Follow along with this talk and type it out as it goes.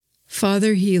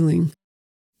Father healing.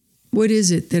 What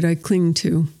is it that I cling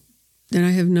to, that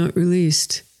I have not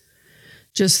released?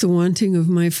 Just the wanting of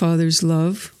my Father's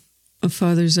love, a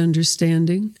Father's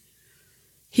understanding.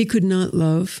 He could not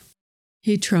love.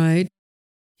 He tried.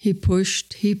 He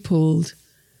pushed. He pulled.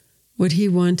 What he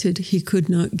wanted, he could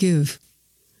not give.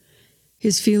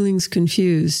 His feelings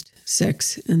confused,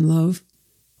 sex and love,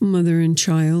 mother and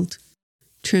child,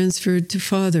 transferred to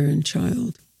father and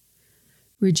child.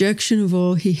 Rejection of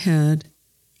all he had.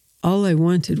 All I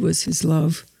wanted was his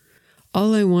love.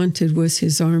 All I wanted was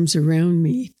his arms around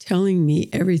me, telling me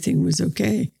everything was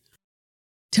okay.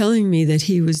 Telling me that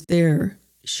he was there,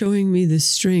 showing me the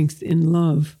strength in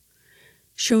love.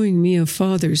 Showing me a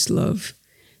father's love.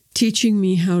 Teaching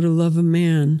me how to love a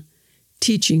man.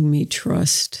 Teaching me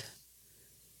trust.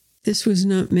 This was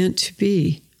not meant to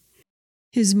be.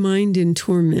 His mind in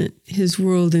torment, his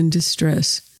world in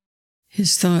distress,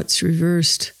 his thoughts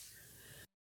reversed.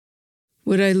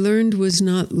 What I learned was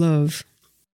not love.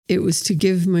 It was to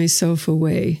give myself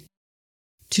away,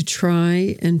 to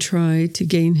try and try to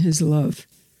gain his love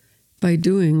by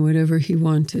doing whatever he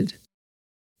wanted,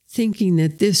 thinking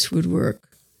that this would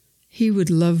work. He would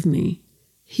love me.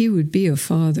 He would be a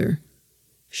father.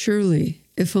 Surely,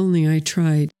 if only I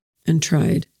tried and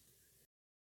tried.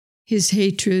 His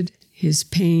hatred, his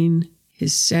pain,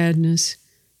 his sadness,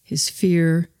 his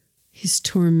fear, his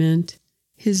torment,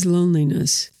 his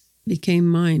loneliness became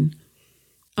mine.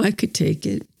 I could take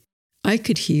it. I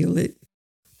could heal it.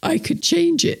 I could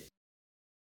change it.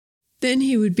 Then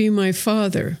he would be my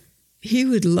father. He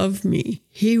would love me.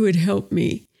 He would help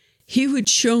me. He would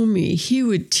show me. He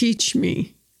would teach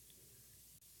me.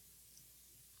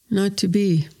 Not to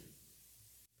be.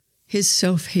 His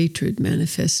self-hatred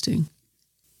manifesting.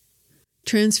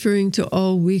 Transferring to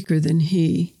all weaker than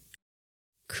he.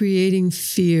 Creating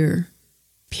fear,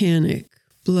 panic,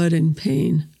 blood and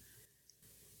pain.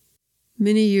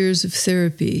 Many years of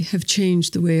therapy have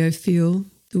changed the way I feel,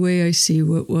 the way I see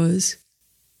what was.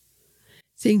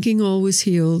 Thinking all was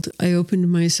healed, I opened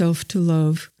myself to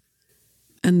love,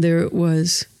 and there it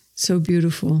was, so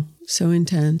beautiful, so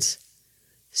intense,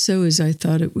 so as I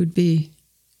thought it would be.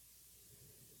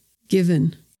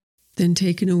 Given, then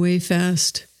taken away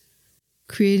fast,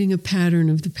 creating a pattern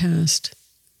of the past,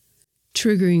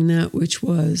 triggering that which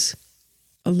was,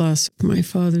 a loss of my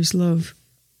Father's love.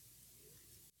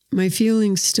 My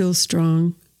feelings still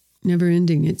strong, never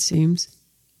ending it seems.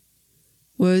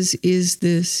 Is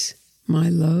this my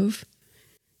love?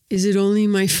 Is it only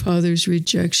my Father's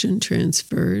rejection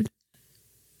transferred?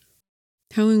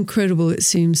 How incredible it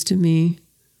seems to me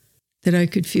that I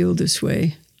could feel this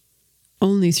way,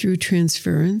 only through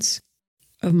transference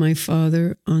of my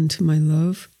Father onto my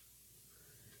love.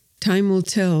 Time will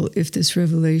tell if this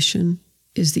revelation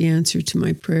is the answer to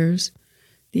my prayers,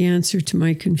 the answer to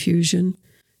my confusion,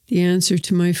 the answer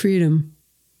to my freedom,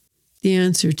 the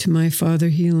answer to my Father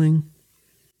healing,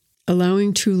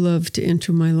 allowing true love to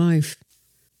enter my life,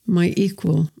 my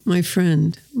equal, my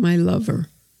friend, my lover,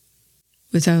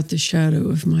 without the shadow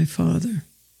of my Father.